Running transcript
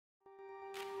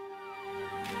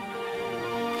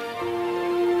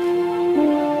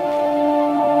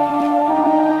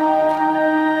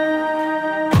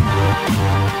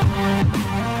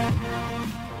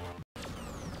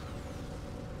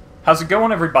How's it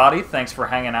going, everybody? Thanks for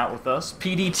hanging out with us.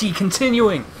 PDT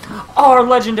continuing our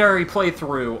legendary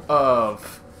playthrough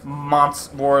of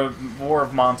War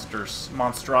of Monsters.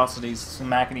 Monstrosities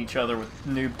smacking each other with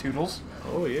noob toodles.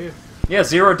 Oh, yeah. Yeah,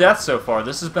 0 deaths so far.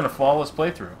 This has been a flawless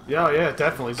playthrough. Yeah,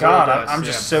 definitely. God, I'm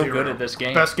just so good at this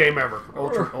game. Best game ever.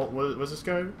 Was this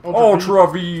guy? Ultra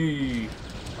V!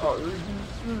 Oh,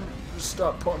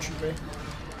 stop punching me.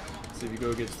 Let's see if you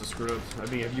go against the scrubs. I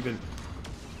mean, have you been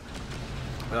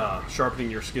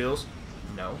sharpening your skills?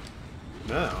 No.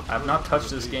 No. I've not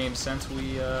touched this game since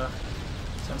we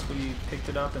picked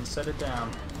it up and set it down.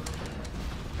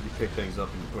 You pick things up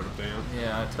and put them down?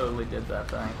 Yeah, I totally did that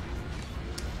thing.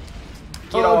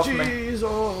 Get off me.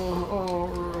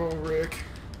 Oh, Rick.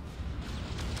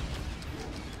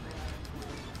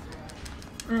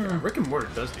 Yeah, Rick and Morty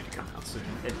does need to come out soon.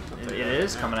 It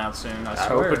is coming out soon, I I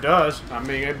swear. hope it does. I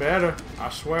mean, it better. I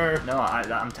swear. No,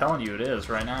 I'm telling you it is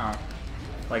right now.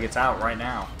 Like, it's out right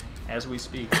now, as we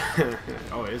speak.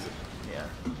 Oh, is it? Yeah,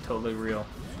 totally real.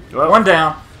 Well, one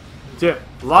down. Yeah,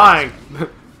 lying.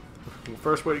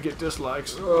 First way to get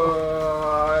dislikes.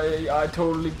 I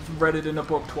totally read it in a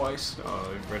book twice. Oh,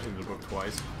 you've read it in the book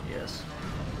twice. Yes.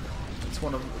 It's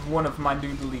one of my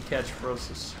noodly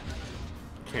catchphrases.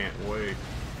 Can't wait.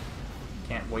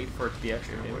 Can't wait for it to be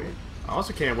extra new. I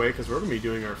also can't wait because we're gonna be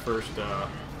doing our first.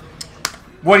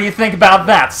 What do you think about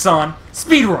that, son?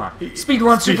 Speedrun!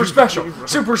 Speedrun super special!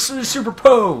 Super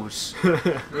pose!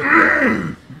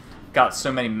 Got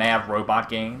so many mad robot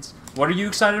gains. What are you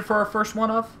excited for our first one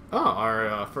of? Oh,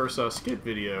 our first skit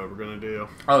video we're gonna do.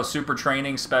 Oh, Super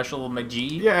Training Special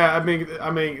McGee? Yeah, I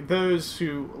mean, those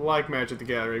who like Magic the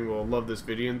Gathering will love this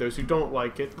video, and those who don't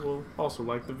like it will also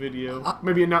like the video.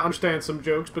 Maybe not understand some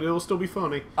jokes, but it'll still be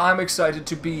funny. I'm excited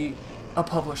to be a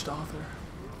published author.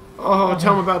 Oh,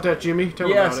 tell him about that, Jimmy. Tell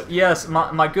him about it. Yes,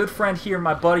 my good friend here,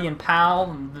 my buddy and pal,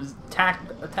 the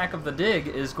Attack of the Dig,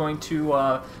 is going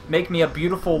to make me a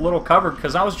beautiful little cover,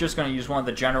 because I was just going to use one of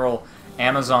the general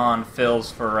Amazon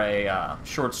fills for a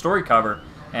short story cover,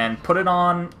 and put it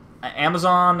on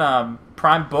Amazon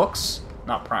Prime Books.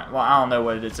 Not Prime, well, I don't know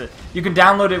what it is. You can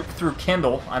download it through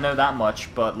Kindle, I know that much,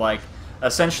 but like,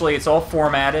 essentially it's all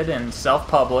formatted and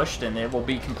self-published, and it will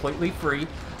be completely free.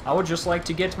 I would just like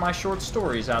to get my short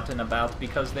stories out and about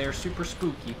because they're super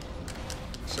spooky.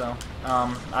 So,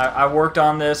 I worked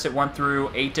on this. It went through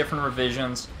 8 different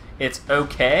revisions. It's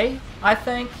okay, I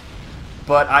think,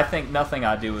 but I think nothing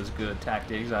I do is good,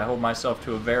 Tactics. I hold myself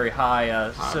to a very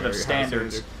high set of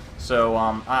standards. So,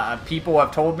 people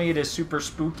have told me it is super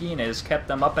spooky and it has kept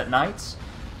them up at nights,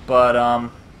 but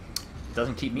it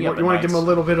doesn't keep me up at nights. You want to give them a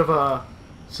little bit of a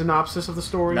synopsis of the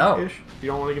story? No. You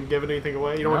don't want to give anything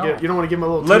away? You don't want to give them a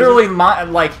little literally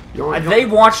teaser? They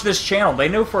watch this channel. They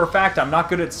know for a fact I'm not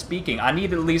good at speaking. I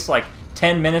need at least like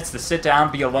 10 minutes to sit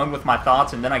down, be alone with my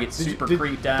thoughts, and then I get super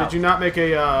creeped out. Did you not make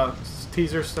a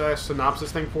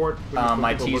teaser/synopsis thing for it?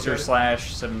 My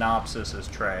teaser/synopsis is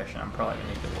trash, and I'm probably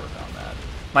going to need to work on that.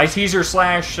 My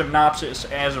teaser/synopsis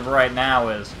as of right now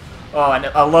is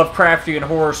a Lovecraftian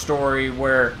horror story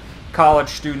where college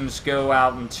students go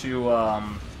out into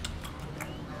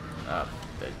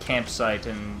the campsite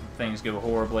and things go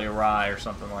horribly awry or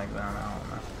something like that. I don't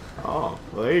know. Oh,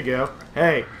 well, there you go.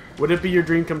 Hey, would it be your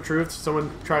dream come true if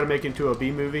someone tried to make it into a B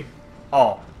movie?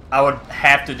 Oh, I would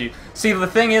have to do. See, the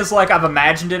thing is, like, I've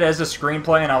imagined it as a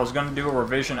screenplay, and I was going to do a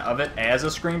revision of it as a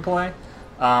screenplay.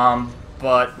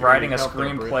 But writing a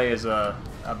screenplay is a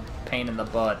pain in the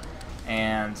butt.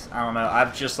 And I don't know.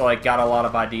 I've just like got a lot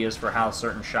of ideas for how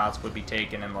certain shots would be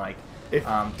taken and like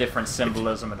different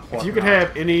symbolism and whatnot. If you could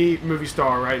have any movie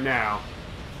star right now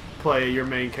play your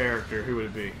main character, who would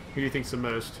it be? Who do you think's the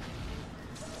most?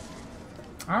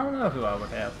 I don't know who I would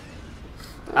have.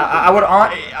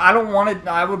 I don't want it.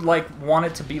 I would like want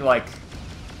it to be like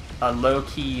a low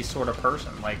key sort of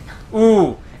person. Like,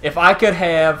 ooh, if I could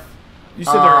have. You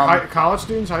said they're college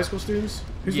students, high school students.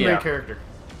 Who's the main character?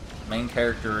 Main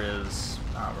character is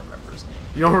I don't remember his name.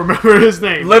 You don't remember his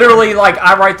name? Literally, like,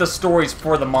 I write the stories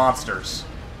for the monsters,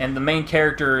 and the main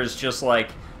character is just like,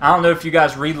 I don't know if you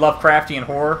guys read Lovecraftian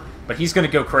horror, but he's gonna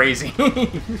go crazy.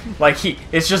 Like,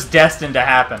 it's just destined to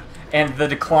happen, and the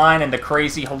decline and the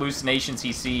crazy hallucinations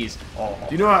he sees. Oh.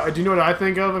 Do you know what I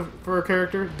think of for a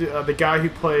character? The guy who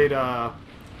played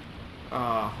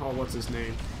what's his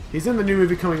name? He's in the new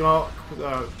movie coming out,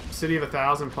 City of a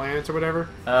Thousand Planets or whatever.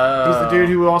 He's the dude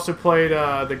who also played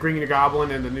the Green Goblin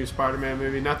in the new Spider-Man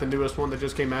movie. Not the newest one that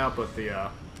just came out, but the,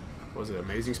 was it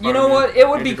Amazing Spider-Man? You know what? It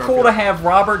would be cool to have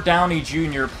Robert Downey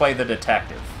Jr. play the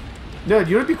detective. No, you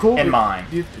know what would be cool? In mine.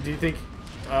 Do you think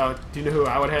Do you know who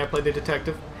I would have play the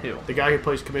detective? Who? The guy who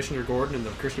plays Commissioner Gordon in the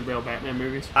Christian Bale Batman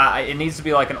movies. It needs to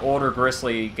be like an older,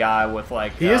 gristly guy with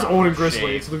like. He is old and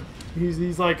gristly.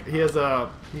 He's like he has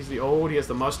he has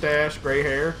the mustache, gray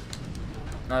hair.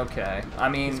 Okay, I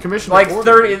mean, like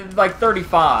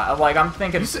 35. Like I'm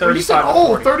thinking 35. You said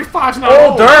old. 35's not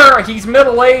older. Old. He's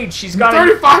middle aged. He's got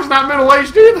 35's not middle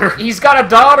aged either. He's got a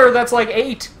daughter that's like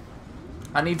 8.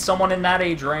 I need someone in that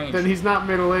age range. Then he's not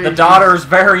middle aged. The daughter is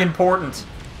very important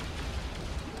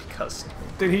because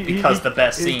the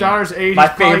best scene. His daughter's 8. My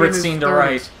favorite scene to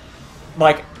write.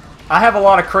 Like, I have a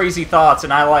lot of crazy thoughts,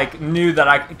 and I like knew that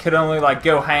I could only like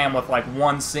go ham with like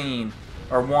one scene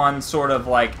or one sort of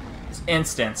like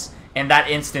instance, and that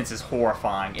instance is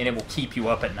horrifying, and it will keep you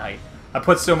up at night. I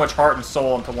put so much heart and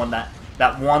soul into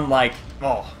that one like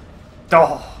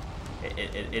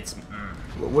it's.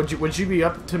 Would you be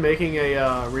up to making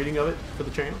a reading of it for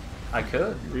the channel? I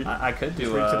could. I could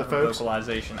do a folks.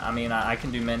 vocalization. I mean, I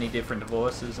can do many different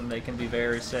voices, and they can be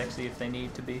very sexy if they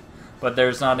need to be. But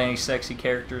there's not any sexy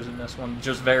characters in this one.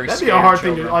 Just very. That'd be a hard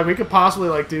thing to do. Like, we could possibly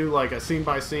like do like a scene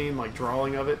by scene like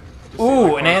drawing of it.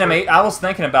 Ooh, an anime. I was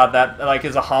thinking about that, like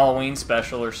as a Halloween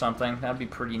special or something. That'd be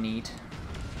pretty neat.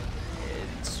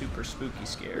 It's super spooky,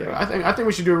 scary. Yeah, I think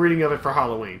we should do a reading of it for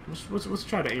Halloween. Let's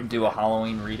try to aim. Do a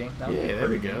Halloween reading. There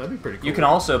we go. That'd be pretty cool. You can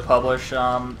also publish your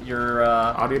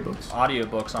audiobooks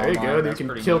online. There you go. You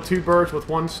can kill 2 birds with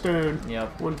 1 stone.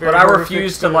 Yep. But I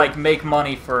refuse to like make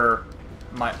money for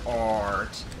my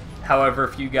art. However,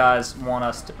 if you guys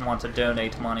want to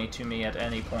donate money to me at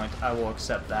any point, I will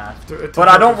accept that. But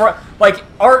I don't like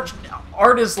art.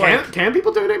 Art is like. Can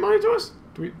people donate money to us?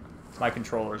 My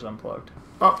controller's unplugged.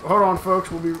 Oh, hold on,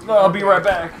 folks. I'll be right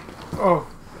back. Oh.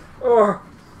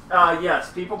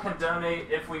 Yes, people can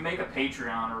donate if we make a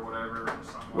Patreon or whatever.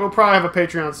 We'll probably have a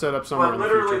Patreon set up somewhere. But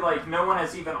literally, like, no one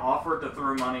has even offered to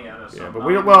throw money at us. Yeah, but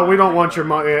we don't want your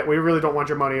money. We really don't want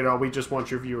your money at all. We just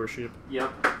want your viewership.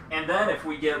 Yep. And then if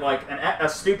we get like a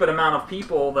stupid amount of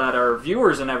people that are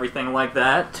viewers and everything like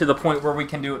that, to the point where we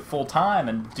can do it full time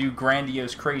and do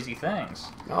grandiose, crazy things.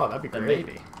 Oh, that'd be great. Then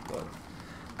maybe.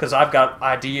 Because I've got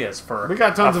ideas for we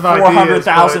got tons of ideas.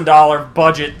 $400,000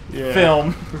 budget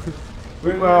film.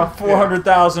 Well,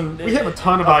 400,000. We have a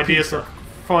ton of ideas for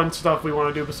fun stuff we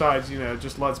want to do besides,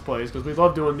 just Let's Plays, because we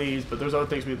love doing these, but there's other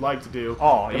things we'd like to do.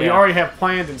 Oh, yeah. We already have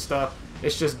planned and stuff.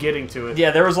 It's just getting to it.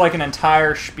 Yeah, there was like an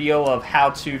entire spiel of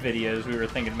how-to videos we were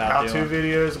thinking about doing. How-to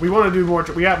videos. We want to do more.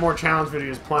 We got more challenge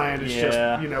videos planned. It's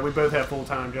just, we both have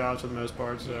full-time jobs for the most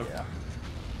part, so. Yeah.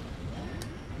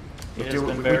 We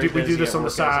do this on the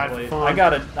side. Fun. I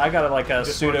got like a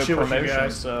pseudo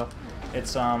promotion, so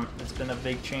it's been a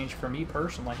big change for me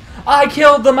personally. I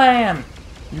killed the man.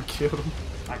 You killed him.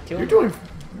 I killed him. You're doing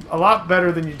a lot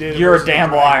better than you did. You're a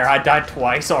damn liar. I died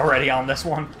twice already on this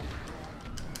one.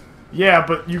 Yeah,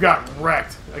 but you got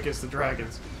wrecked against the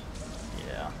dragons.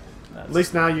 Yeah. At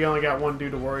least now you only got one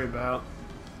dude to worry about.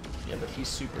 Yeah, but he's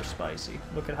super spicy.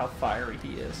 Look at how fiery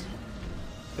he is.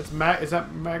 Is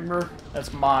that Magma? That's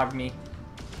Magmi.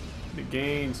 The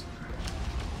gains.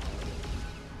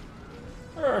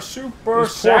 Super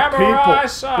samurai.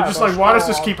 They're just like, why does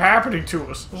this keep happening to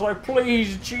us? It's like,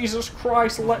 please, Jesus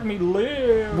Christ, let me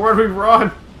live. Where do we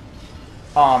run?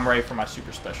 Oh, I'm ready for my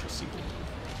super special secret.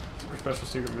 Super special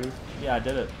secret move? Yeah, I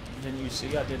did it. Didn't you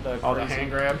see? I did the crazy... the hand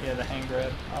grab? Yeah, the hand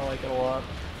grab. I like it a lot.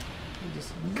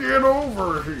 Just get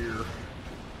over here.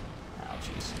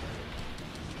 Ouchies.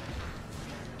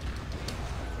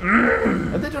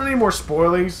 Have they done any more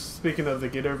spoilings? Speaking of the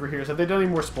get over here, have they done any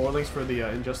more spoilings for the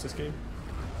Injustice game?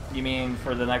 You mean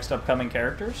for the next upcoming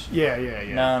characters? Yeah.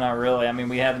 No, not really. I mean,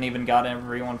 we haven't even got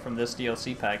everyone from this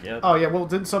DLC pack yet. Oh, yeah. Well,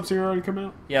 didn't Sub-Zero already come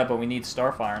out? Yeah, but we need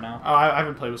Starfire now. Oh, I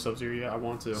haven't played with Sub-Zero yet. I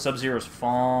want to. Sub-Zero's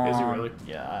fun. Is he really?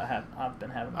 Yeah, I've been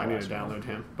having. I need to download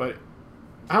him, but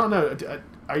I don't know.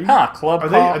 Are you? Club.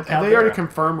 Have they already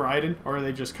confirmed Raiden, or are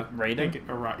they just Raiden?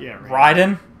 Yeah,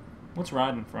 Raiden. What's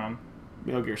Raiden from?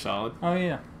 Metal Gear Solid. Oh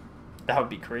yeah, that would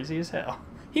be crazy as hell.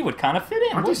 He would kind of fit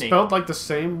in. Aren't they spelled like the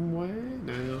same way?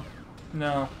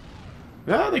 No.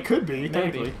 Yeah, they could be.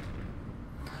 Maybe.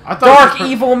 Dark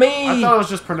evil me. I thought it was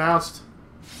just pronounced.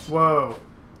 Whoa.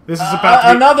 This is about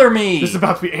to be, another me. This is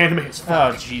about to be anime as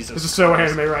fuck. Oh Jesus. This is so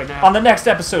anime right now. On the next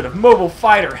episode of Mobile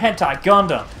Fighter Hentai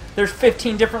Gundam, there's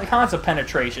 15 different kinds of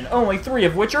penetration, only 3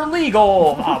 of which are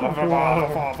legal.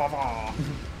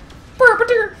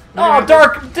 Oh,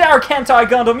 dark hentai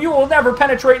Gundam, you will never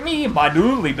penetrate me. My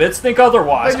noodly bits think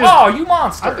otherwise. Oh, you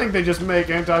monster! I think they just make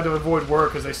hentai to avoid work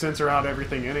because they censor out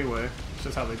everything anyway. It's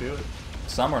just how they do it.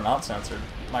 Some are not censored.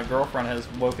 My girlfriend has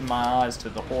woken my eyes to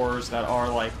the horrors that are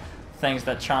like things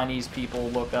that Chinese people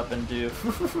look up and do.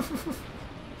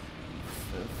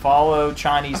 Follow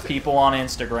Chinese people on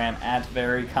Instagram at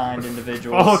very kind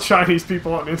individuals. Follow Chinese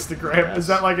people on Instagram. Yes. Is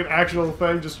that like an actual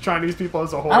thing? Just Chinese people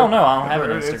as a whole? I don't know. I don't have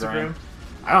an Instagram.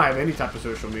 I don't have any type of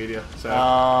social media.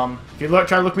 So if you try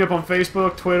to look me up on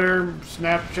Facebook, Twitter,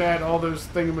 Snapchat, all those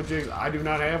thingamajigs, I do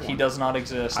not have one. He does not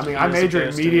exist. I mean, I major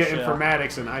in media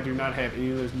informatics, and I do not have any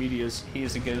of those medias. He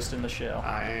is a ghost in the shell.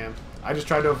 I am. I just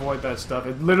try to avoid that stuff.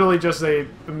 It's literally just a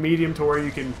medium to where you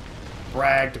can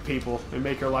brag to people and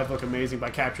make your life look amazing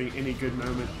by capturing any good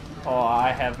moment. Oh,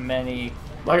 I have many.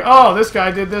 Like, oh, this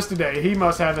guy did this today. He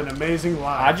must have an amazing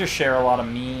life. I just share a lot of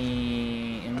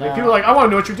me. Like, people are like, I want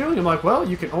to know what you're doing. I'm like, well,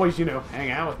 you can always,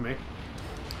 hang out with me.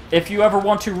 If you ever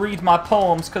want to read my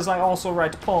poems, because I also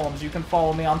write poems, you can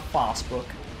follow me on Facebook.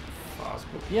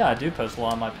 Facebook? Yeah, I do post a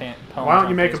lot of my poems. Why don't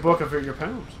you make a book of your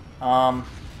poems?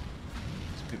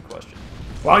 That's a good question.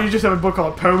 Why don't you just have a book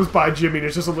called Poems by Jimmy and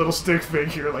it's just a little stick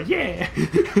figure? Like, yeah.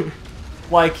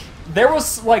 Like, there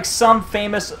was, like, some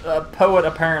famous poet,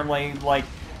 apparently, like,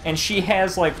 and she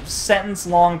has, like,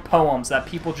 sentence-long poems that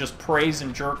people just praise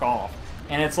and jerk off.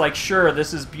 And it's like, sure,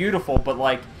 this is beautiful, but,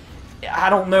 like, I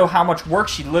don't know how much work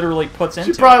she literally puts into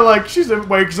it. She's probably, like,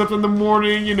 wakes up in the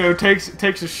morning, takes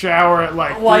a shower at,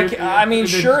 like... I mean,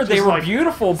 sure, they were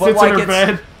beautiful, but,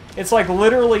 like, it's, like,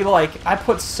 literally, like, I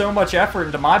put so much effort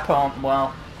into my poem.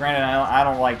 Well, granted, I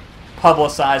don't like,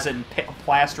 publicize it and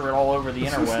plaster it all over the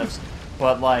interwebs.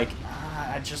 But, like,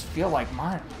 I just feel like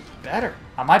mine better.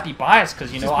 I might be biased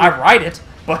because, I write it.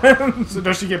 But so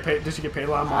does she get paid? Does she get paid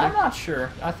a lot of money? I'm not sure.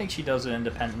 I think she does it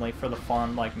independently for the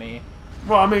fun, like me.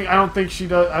 Well, I mean, I don't think she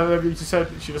does. I mean, you said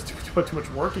she just put too much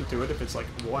work into it. If it's like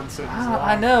one sentence long.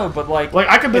 I know, but like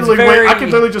I could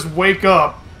literally just wake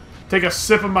up, take a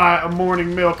sip of my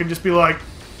morning milk, and just be like,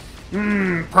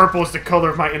 purple is the color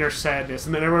of my inner sadness,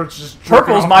 and then everyone's just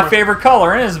purple is my favorite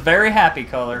color, and it's a very happy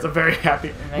color. It's a very happy.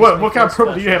 What kind of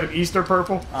purple do you have? An Easter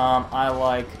purple? I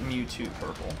like Mewtwo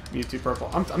purple. Mewtwo purple.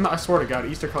 I'm not. I swear to God,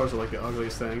 Easter colors are like the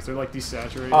ugliest things. They're like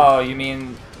desaturated. Oh, you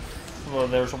mean? Well,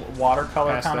 there's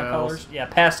watercolor kind of colors. Yeah,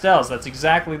 pastels. That's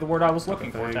exactly the word I was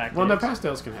looking for. Well, no,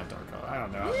 pastels can have dark color. I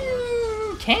don't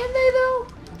know. Can they though?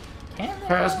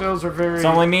 Pastels are very... It's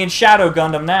only me and Shadow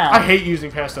Gundam now. I hate using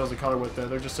pastels to color with, though.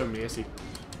 They're just so messy.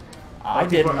 I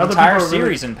did an entire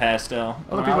series in pastel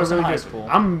when I was in high school.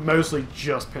 I'm mostly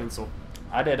just pencil.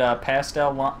 I did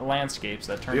pastel landscapes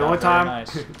that turned out very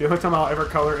nice. The only time I'll ever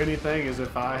color anything is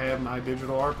if I have my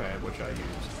digital art pad, which I use.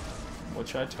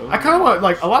 Which I totally... I kind of want,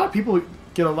 like, a lot of people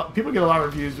get a lot of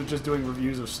reviews with just doing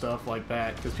reviews of stuff like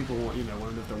that, because people want,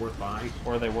 wonder if they're worth buying.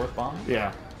 Or are they worth buying?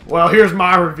 Yeah. Well, here's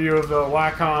my review of the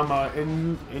Wacom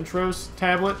Intros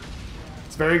tablet.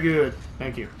 It's very good.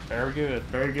 Thank you. Very good.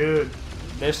 Very good.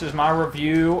 This is my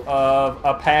review of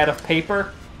a pad of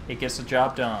paper. It gets the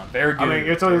job done. Very good. I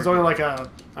mean, it's only like a,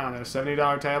 I don't know,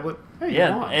 $70 tablet. Hey,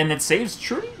 yeah, and it saves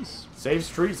trees. Saves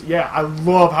trees. Yeah, I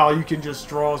love how you can just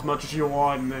draw as much as you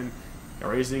want and then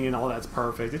erasing and all that's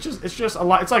perfect. It's just a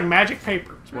lot. It's like magic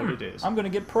paper. Is what it is. I'm gonna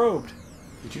get probed.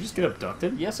 Did you just get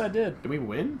abducted? Yes, I did. Did we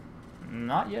win?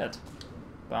 Not yet,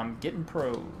 but I'm getting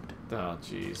probed. Oh,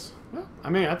 jeez. Well, I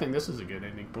mean, I think this is a good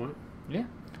ending point. Yeah.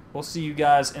 We'll see you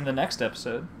guys in the next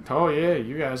episode. Oh, yeah.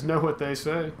 You guys know what they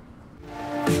say.